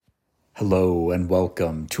Hello and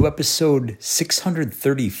welcome to episode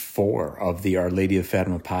 634 of the Our Lady of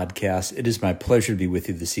Fatima podcast. It is my pleasure to be with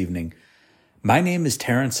you this evening. My name is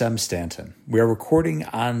Terrence M. Stanton. We are recording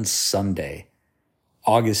on Sunday,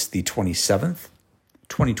 August the 27th,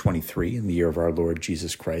 2023, in the year of our Lord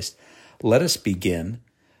Jesus Christ. Let us begin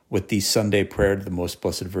with the Sunday prayer to the Most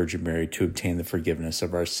Blessed Virgin Mary to obtain the forgiveness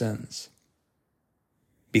of our sins.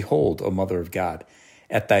 Behold, O Mother of God,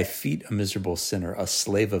 at thy feet a miserable sinner, a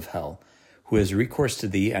slave of hell, who has recourse to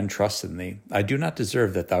thee and trusts in thee. I do not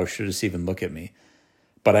deserve that thou shouldest even look at me.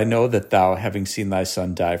 But I know that thou, having seen thy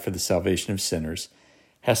Son die for the salvation of sinners,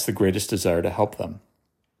 hast the greatest desire to help them.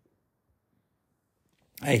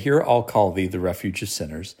 I hear all call thee the refuge of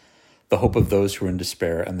sinners, the hope of those who are in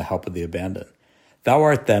despair, and the help of the abandoned. Thou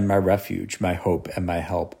art then my refuge, my hope, and my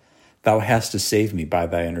help. Thou hast to save me by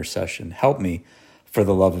thy intercession. Help me, for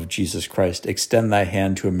the love of Jesus Christ. Extend thy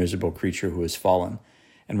hand to a miserable creature who has fallen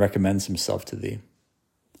and recommends himself to thee.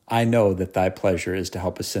 I know that thy pleasure is to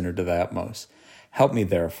help a sinner to thy utmost. Help me,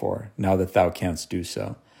 therefore, now that thou canst do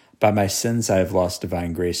so. By my sins I have lost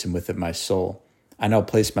divine grace, and with it my soul. I now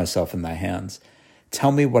place myself in thy hands.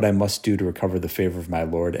 Tell me what I must do to recover the favor of my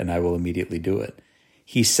Lord, and I will immediately do it.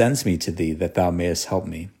 He sends me to thee that thou mayest help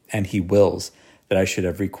me, and he wills that I should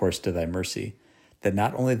have recourse to thy mercy, that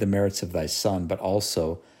not only the merits of thy Son, but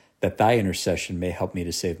also that thy intercession may help me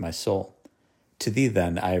to save my soul. To thee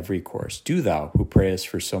then I have recourse. Do thou, who prayest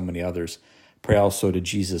for so many others, pray also to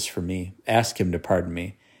Jesus for me. Ask him to pardon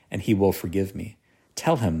me, and he will forgive me.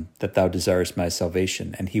 Tell him that thou desirest my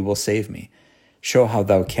salvation, and he will save me. Show how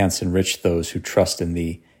thou canst enrich those who trust in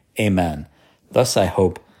thee. Amen. Thus I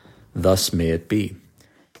hope, thus may it be.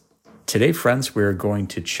 Today, friends, we're going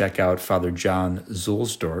to check out Father John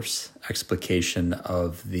Zuhlsdorf's explication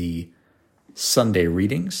of the Sunday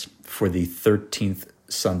readings for the 13th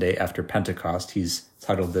Sunday after Pentecost. He's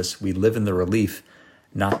titled this, We Live in the Relief,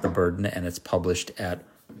 Not the Burden, and it's published at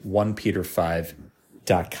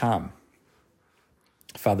 1peter5.com.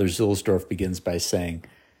 Father Zuhlsdorf begins by saying,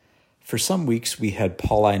 for some weeks we had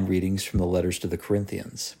Pauline readings from the letters to the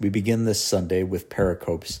Corinthians. We begin this Sunday with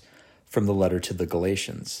pericopes from the letter to the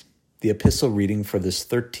Galatians. The epistle reading for this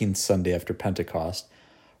 13th Sunday after Pentecost,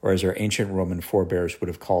 or as our ancient Roman forebears would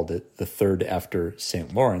have called it, the third after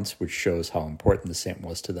St. Lawrence, which shows how important the saint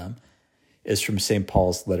was to them, is from St.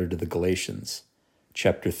 Paul's letter to the Galatians,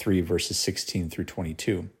 chapter 3, verses 16 through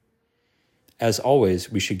 22. As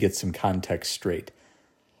always, we should get some context straight.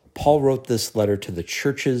 Paul wrote this letter to the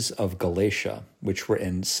churches of Galatia, which were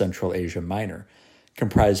in Central Asia Minor,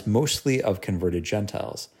 comprised mostly of converted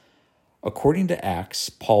Gentiles. According to Acts,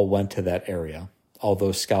 Paul went to that area,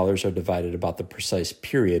 although scholars are divided about the precise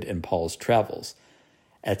period in Paul's travels.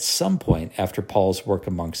 At some point after Paul's work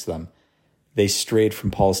amongst them, they strayed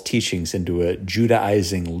from Paul's teachings into a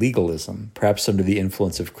Judaizing legalism, perhaps under the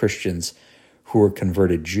influence of Christians who were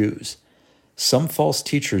converted Jews. Some false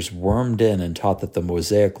teachers wormed in and taught that the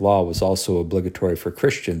Mosaic law was also obligatory for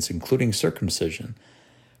Christians, including circumcision.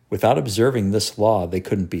 Without observing this law, they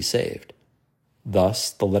couldn't be saved.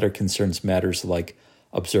 Thus, the letter concerns matters like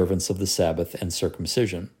observance of the Sabbath and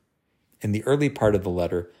circumcision. In the early part of the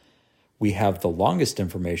letter, we have the longest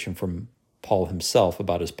information from Paul himself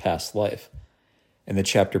about his past life. In the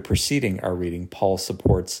chapter preceding our reading, Paul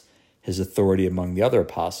supports his authority among the other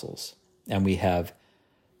apostles, and we have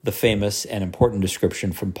the famous and important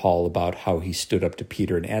description from Paul about how he stood up to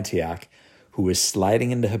Peter in Antioch, who was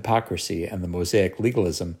sliding into hypocrisy and the Mosaic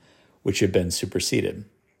legalism which had been superseded.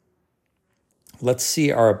 Let's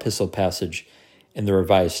see our epistle passage in the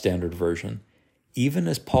Revised Standard Version. Even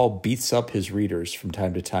as Paul beats up his readers from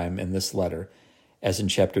time to time in this letter, as in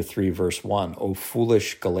chapter 3, verse 1, O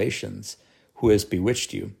foolish Galatians, who has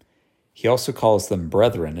bewitched you? He also calls them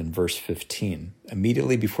brethren in verse 15,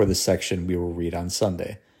 immediately before the section we will read on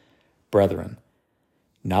Sunday. Brethren,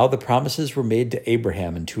 now the promises were made to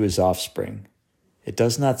Abraham and to his offspring. It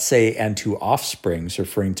does not say, and to offsprings,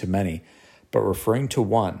 referring to many, but referring to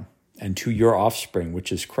one, and to your offspring,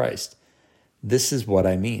 which is Christ. This is what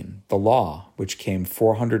I mean. The law, which came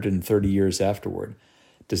 430 years afterward,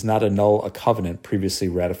 does not annul a covenant previously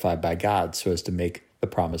ratified by God so as to make the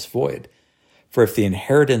promise void. For if the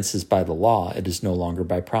inheritance is by the law, it is no longer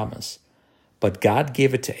by promise. But God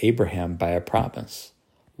gave it to Abraham by a promise.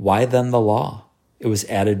 Why then the law? It was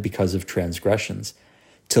added because of transgressions,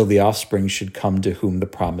 till the offspring should come to whom the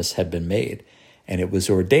promise had been made, and it was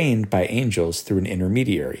ordained by angels through an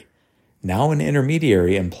intermediary. Now an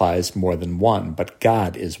intermediary implies more than one, but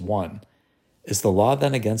God is one. Is the law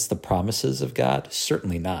then against the promises of God?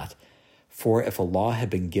 Certainly not. For if a law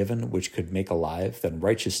had been given which could make alive, then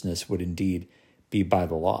righteousness would indeed be by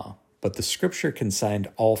the law. but the Scripture consigned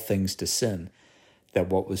all things to sin, that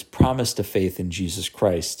what was promised to faith in Jesus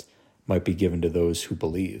Christ might be given to those who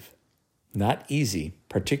believe. Not easy,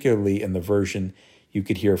 particularly in the version you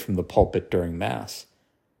could hear from the pulpit during Mass.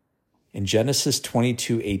 In Genesis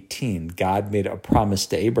 22:18, God made a promise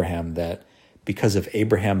to Abraham that because of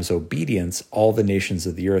Abraham's obedience, all the nations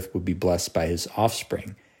of the earth would be blessed by his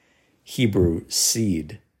offspring. Hebrew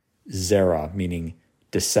seed, zera, meaning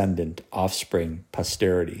descendant, offspring,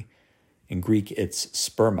 posterity. In Greek, it's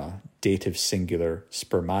sperma, dative singular,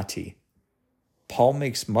 spermati. Paul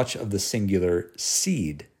makes much of the singular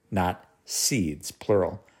seed, not seeds,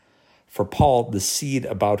 plural. For Paul, the seed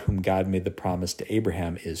about whom God made the promise to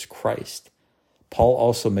Abraham is Christ. Paul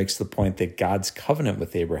also makes the point that God's covenant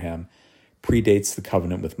with Abraham predates the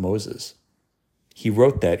covenant with Moses. He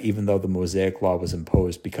wrote that even though the Mosaic law was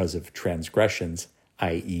imposed because of transgressions,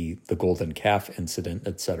 i.e. the golden calf incident,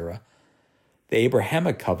 etc., the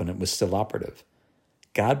Abrahamic covenant was still operative.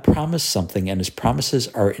 God promised something, and his promises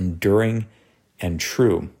are enduring and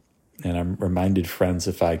true. And I'm reminded, friends,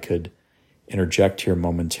 if I could interject here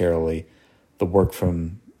momentarily, the work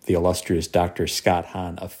from the illustrious Dr. Scott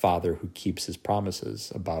Hahn, A Father Who Keeps His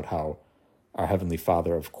Promises, about how our Heavenly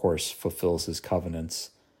Father, of course, fulfills his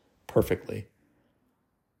covenants perfectly.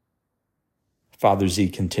 Father Z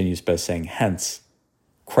continues by saying, hence,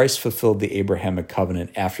 Christ fulfilled the Abrahamic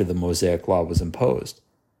covenant after the Mosaic law was imposed.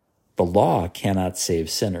 The law cannot save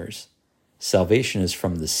sinners. Salvation is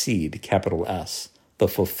from the seed, capital S, the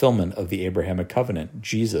fulfillment of the Abrahamic covenant,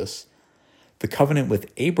 Jesus. The covenant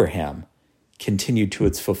with Abraham continued to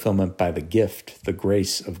its fulfillment by the gift, the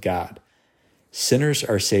grace of God. Sinners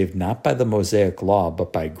are saved not by the Mosaic law,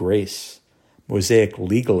 but by grace. Mosaic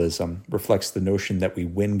legalism reflects the notion that we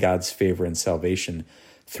win God's favor and salvation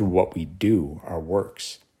through what we do, our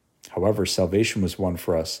works. However, salvation was won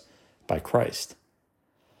for us by Christ.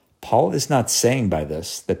 Paul is not saying by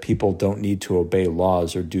this that people don't need to obey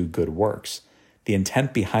laws or do good works. The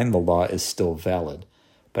intent behind the law is still valid,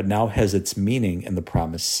 but now has its meaning in the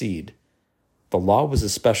promised seed. The law was a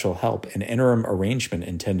special help, an interim arrangement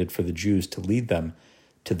intended for the Jews to lead them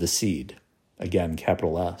to the seed. Again,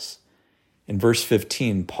 capital S. In verse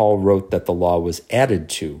 15, Paul wrote that the law was added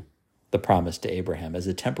to the promise to Abraham as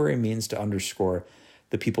a temporary means to underscore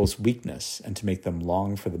the people's weakness and to make them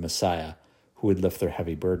long for the Messiah who would lift their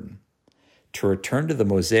heavy burden. To return to the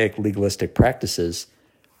Mosaic legalistic practices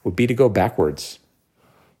would be to go backwards.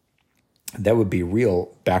 That would be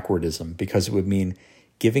real backwardism, because it would mean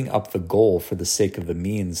giving up the goal for the sake of the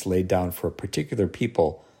means laid down for a particular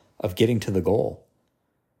people of getting to the goal.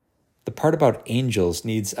 The part about angels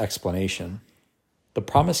needs explanation. The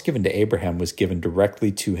promise given to Abraham was given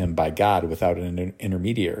directly to him by God without an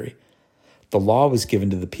intermediary. The law was given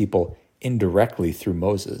to the people indirectly through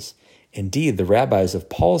Moses. Indeed, the rabbis of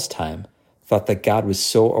Paul's time thought that God was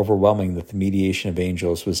so overwhelming that the mediation of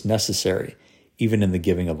angels was necessary, even in the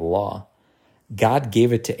giving of the law. God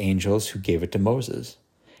gave it to angels who gave it to Moses.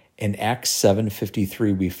 In Acts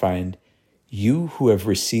 7:53, we find, "You who have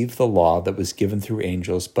received the law that was given through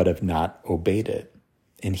angels but have not obeyed it."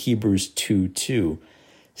 In Hebrews 2:2,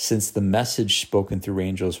 "Since the message spoken through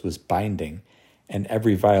angels was binding, and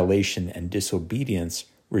every violation and disobedience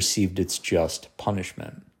received its just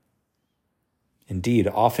punishment." Indeed,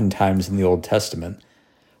 oftentimes in the Old Testament,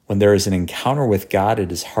 when there is an encounter with God,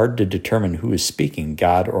 it is hard to determine who is speaking,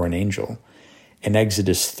 God or an angel. In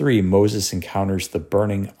Exodus 3, Moses encounters the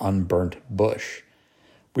burning, unburnt bush.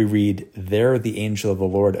 We read, "There the angel of the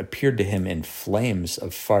Lord appeared to him in flames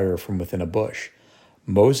of fire from within a bush.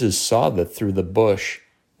 Moses saw that though the bush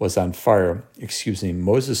was on fire,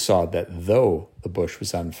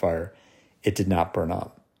 it did not burn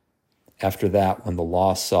up." After that, when the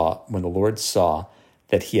Lord saw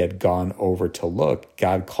that he had gone over to look,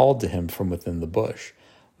 God called to him from within the bush,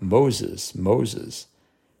 "Moses, Moses."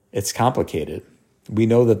 It's complicated. We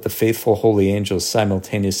know that the faithful holy angels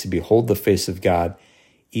simultaneously behold the face of God,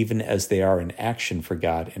 even as they are in action for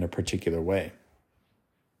God in a particular way.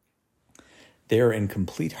 They are in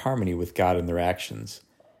complete harmony with God in their actions.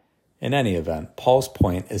 In any event, Paul's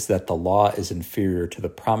point is that the law is inferior to the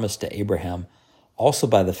promise to Abraham, also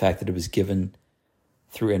by the fact that it was given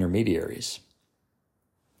through intermediaries.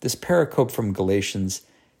 This pericope from Galatians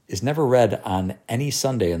is never read on any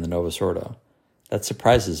Sunday in the Novus Ordo. That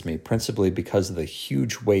surprises me, principally because of the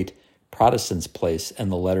huge weight Protestants place in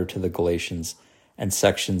the letter to the Galatians and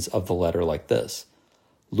sections of the letter like this.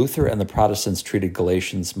 Luther and the Protestants treated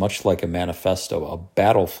Galatians much like a manifesto, a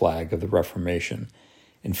battle flag of the Reformation,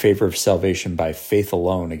 in favor of salvation by faith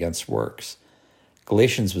alone against works.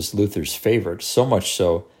 Galatians was Luther's favorite, so much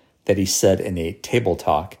so that he said in a table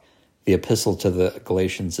talk, "The The epistle to the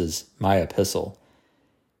Galatians is my epistle.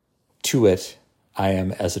 To it I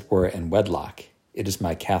am, as it were, in wedlock. It is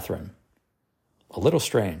my Catherine. A little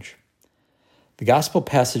strange. The gospel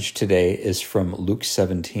passage today is from Luke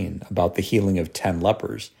 17 about the healing of 10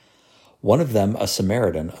 lepers. One of them, a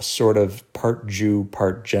Samaritan, a sort of part Jew,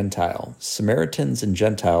 part Gentile. Samaritans and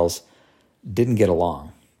Gentiles didn't get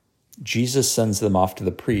along. Jesus sends them off to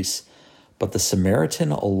the priests, but the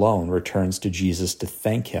Samaritan alone returns to Jesus to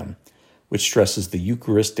thank him, which stresses the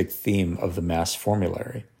Eucharistic theme of the Mass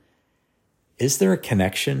formulary. Is there a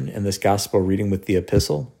connection in this gospel reading with the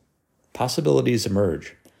epistle? Possibilities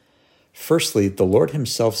emerge. Firstly, the Lord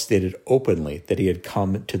himself stated openly that he had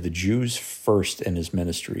come to the Jews first in his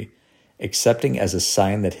ministry, accepting as a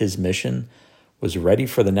sign that his mission was ready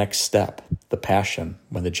for the next step, the Passion,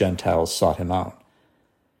 when the Gentiles sought him out.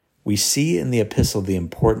 We see in the epistle the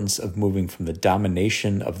importance of moving from the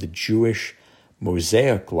domination of the Jewish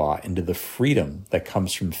Mosaic law into the freedom that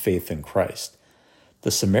comes from faith in Christ. The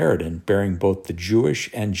Samaritan, bearing both the Jewish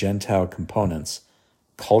and Gentile components,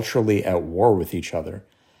 culturally at war with each other,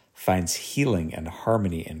 finds healing and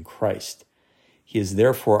harmony in Christ. He is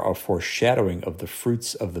therefore a foreshadowing of the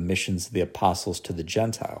fruits of the missions of the apostles to the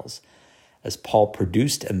Gentiles, as Paul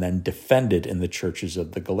produced and then defended in the churches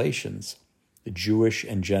of the Galatians, the Jewish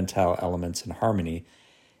and Gentile elements in harmony,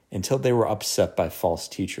 until they were upset by false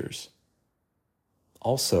teachers.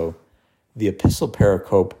 Also, the epistle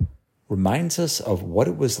pericope reminds us of what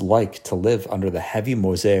it was like to live under the heavy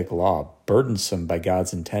Mosaic law, burdensome by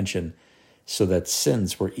God's intention, so that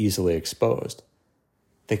sins were easily exposed.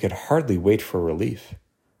 They could hardly wait for relief.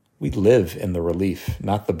 We live in the relief,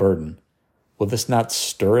 not the burden. Will this not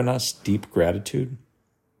stir in us deep gratitude?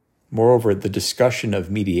 Moreover, the discussion of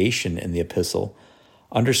mediation in the epistle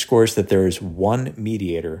underscores that there is one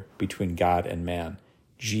mediator between God and man,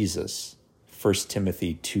 Jesus, 1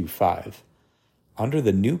 Timothy 2:5. Under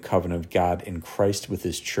the new covenant of God in Christ with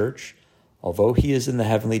his church, although he is in the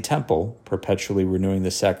heavenly temple, perpetually renewing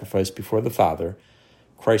the sacrifice before the Father,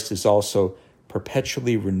 Christ is also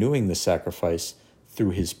perpetually renewing the sacrifice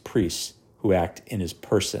through his priests who act in his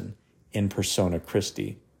person, in persona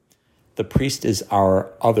Christi. The priest is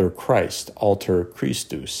our other Christ, alter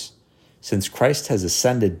Christus. Since Christ has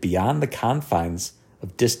ascended beyond the confines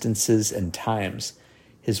of distances and times,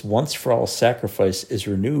 his once-for-all sacrifice is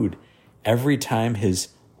renewed every time his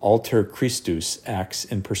alter Christus acts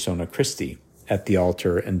in persona Christi at the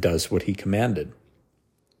altar and does what he commanded.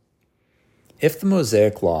 If the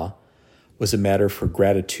Mosaic law was a matter for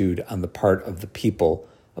gratitude on the part of the people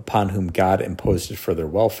upon whom God imposed it for their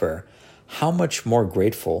welfare, how much more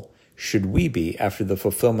grateful should we be after the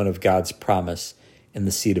fulfillment of God's promise in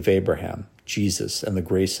the seed of Abraham, Jesus, and the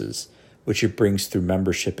graces which it brings through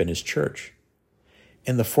membership in his church?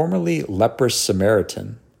 In the formerly leprous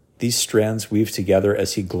Samaritan, these strands weave together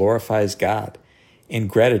as he glorifies God, in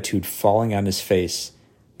gratitude falling on his face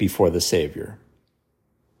before the Savior.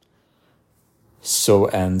 So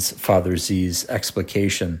ends Father Z's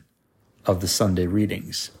explication of the Sunday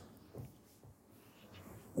readings.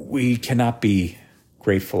 We cannot be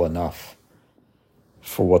grateful enough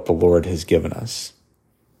for what the Lord has given us,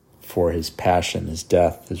 for his passion, his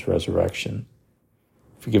death, his resurrection,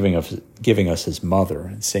 for giving us his mother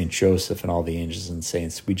and Saint Joseph and all the angels and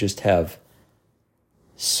saints. We just have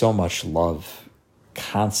so much love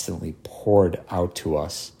constantly poured out to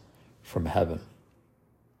us from heaven.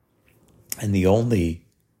 And the only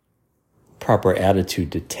proper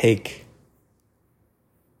attitude to take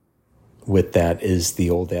with that is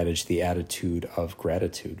the old adage, the attitude of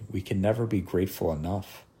gratitude. We can never be grateful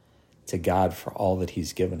enough to God for all that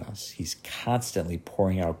he's given us. He's constantly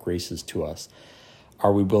pouring out graces to us.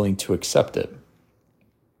 Are we willing to accept it?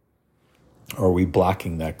 Or are we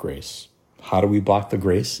blocking that grace? How do we block the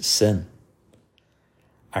grace? Sin.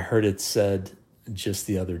 I heard it said just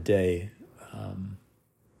the other day,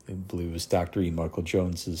 I believe it was Dr. E. Michael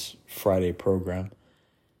Jones's Friday program.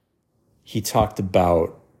 He talked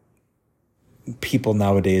about people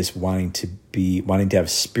nowadays wanting to have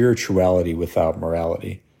spirituality without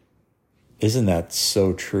morality. Isn't that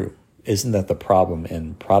so true? Isn't that the problem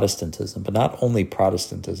in Protestantism? But not only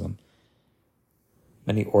Protestantism.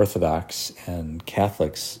 Many Orthodox and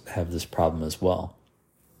Catholics have this problem as well.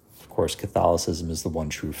 Of course, Catholicism is the one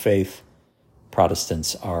true faith.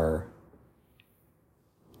 Protestants are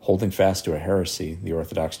holding fast to a heresy. The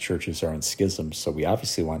Orthodox churches are in schism, so we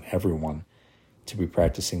obviously want everyone to be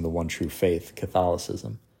practicing the one true faith,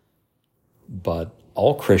 Catholicism. But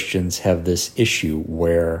all Christians have this issue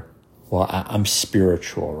where, well, I'm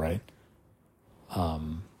spiritual, right?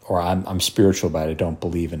 or I'm spiritual, but I don't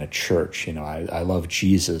believe in a church. I love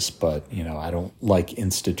Jesus, but, I don't like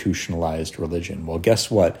institutionalized religion. Well,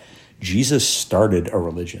 guess what? Jesus started a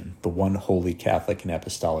religion, the one holy Catholic and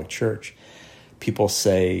Apostolic Church. People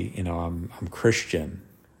say, I'm Christian,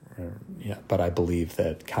 but I believe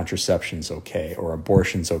that contraception's okay or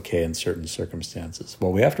abortion's okay in certain circumstances.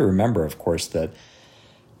 Well, we have to remember, of course, that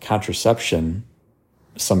contraception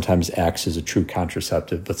sometimes acts as a true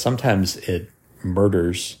contraceptive, but sometimes it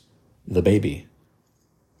murders the baby.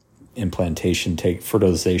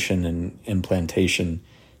 Fertilization and implantation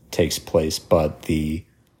takes place, but the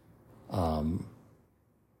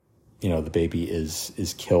baby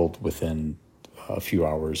is killed within a few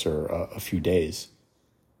hours or a few days.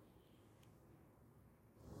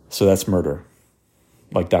 So that's murder.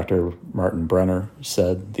 Like Dr. Martin Brenner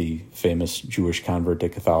said, the famous Jewish convert to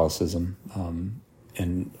Catholicism,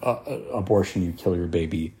 in abortion, you kill your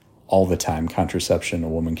baby all the time. Contraception, a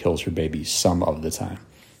woman kills her baby some of the time.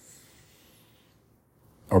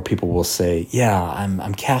 Or people will say, yeah,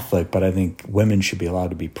 I'm Catholic, but I think women should be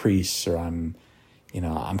allowed to be priests, or I'm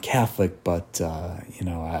Catholic, but,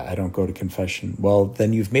 I don't go to confession. Well,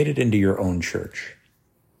 then you've made it into your own church.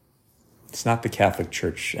 It's not the Catholic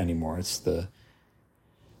Church anymore. It's the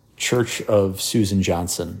Church of Susan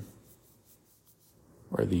Johnson,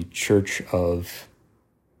 or the Church of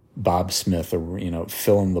Bob Smith, or,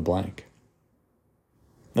 fill in the blank.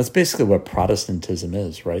 That's basically what Protestantism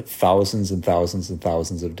is, right? Thousands and thousands and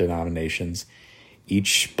thousands of denominations,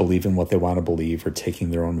 each believing what they want to believe or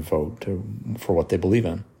taking their own vote for what they believe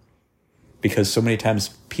in. Because so many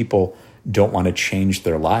times people don't want to change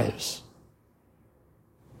their lives.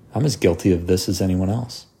 I'm as guilty of this as anyone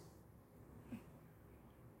else.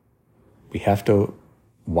 We have to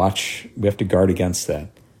guard against that.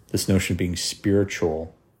 This notion of being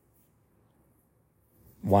spiritual,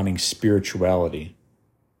 wanting spirituality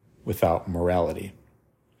without morality.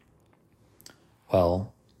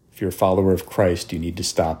 Well, if you're a follower of Christ, you need to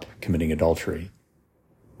stop committing adultery,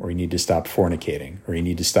 or you need to stop fornicating, or you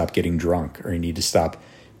need to stop getting drunk, or you need to stop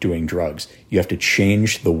doing drugs. You have to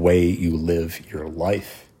change the way you live your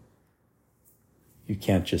life. You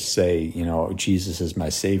can't just say, Jesus is my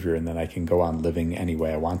Savior, and then I can go on living any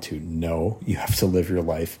way I want to. No, you have to live your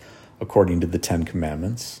life according to the Ten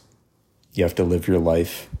Commandments. You have to live your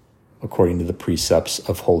life according to the precepts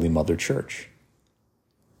of Holy Mother Church.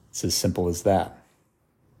 It's as simple as that.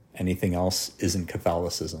 Anything else isn't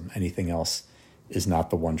Catholicism. Anything else is not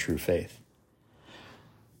the one true faith.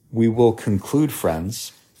 We will conclude,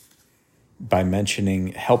 friends, by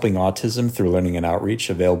mentioning Helping Autism Through Learning and Outreach,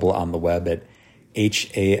 available on the web at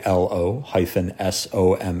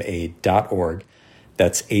halo-soma.org.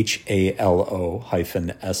 That's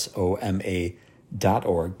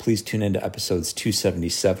halo-soma.org. Please tune into episodes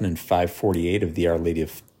 277 and 548 of the Our Lady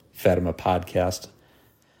of Fatima podcast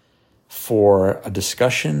for a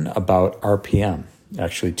discussion about RPM.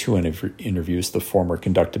 Actually, two interviews, the former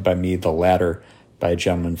conducted by me, the latter by a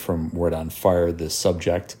gentleman from Word on Fire, the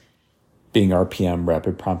subject being RPM,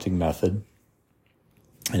 Rapid Prompting Method.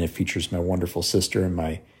 And it features my wonderful sister and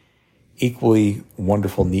my equally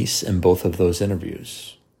wonderful niece in both of those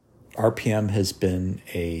interviews. RPM has been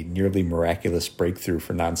a nearly miraculous breakthrough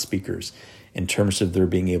for non-speakers in terms of their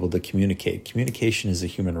being able to communicate. Communication is a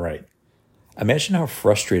human right. Imagine how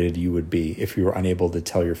frustrated you would be if you were unable to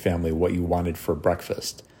tell your family what you wanted for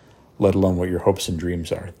breakfast, let alone what your hopes and dreams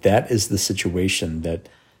are. That is the situation that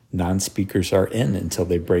non-speakers are in until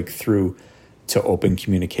they break through to open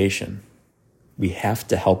communication. We have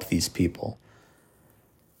to help these people.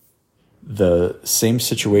 The same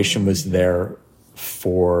situation was there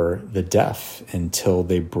for the deaf until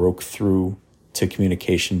they broke through to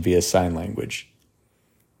communication via sign language.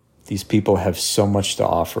 These people have so much to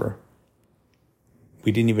offer.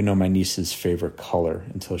 We didn't even know my niece's favorite color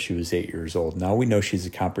until she was 8 years old. Now we know she's a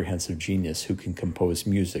comprehensive genius who can compose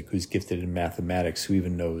music, who's gifted in mathematics, who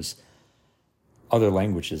even knows other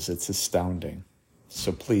languages. It's astounding.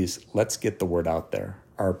 So please, let's get the word out there.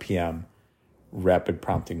 RPM, Rapid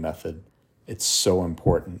Prompting Method. It's so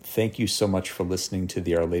important. Thank you so much for listening to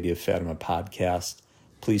the Our Lady of Fatima podcast.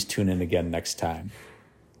 Please tune in again next time.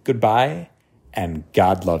 Goodbye, and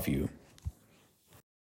God love you.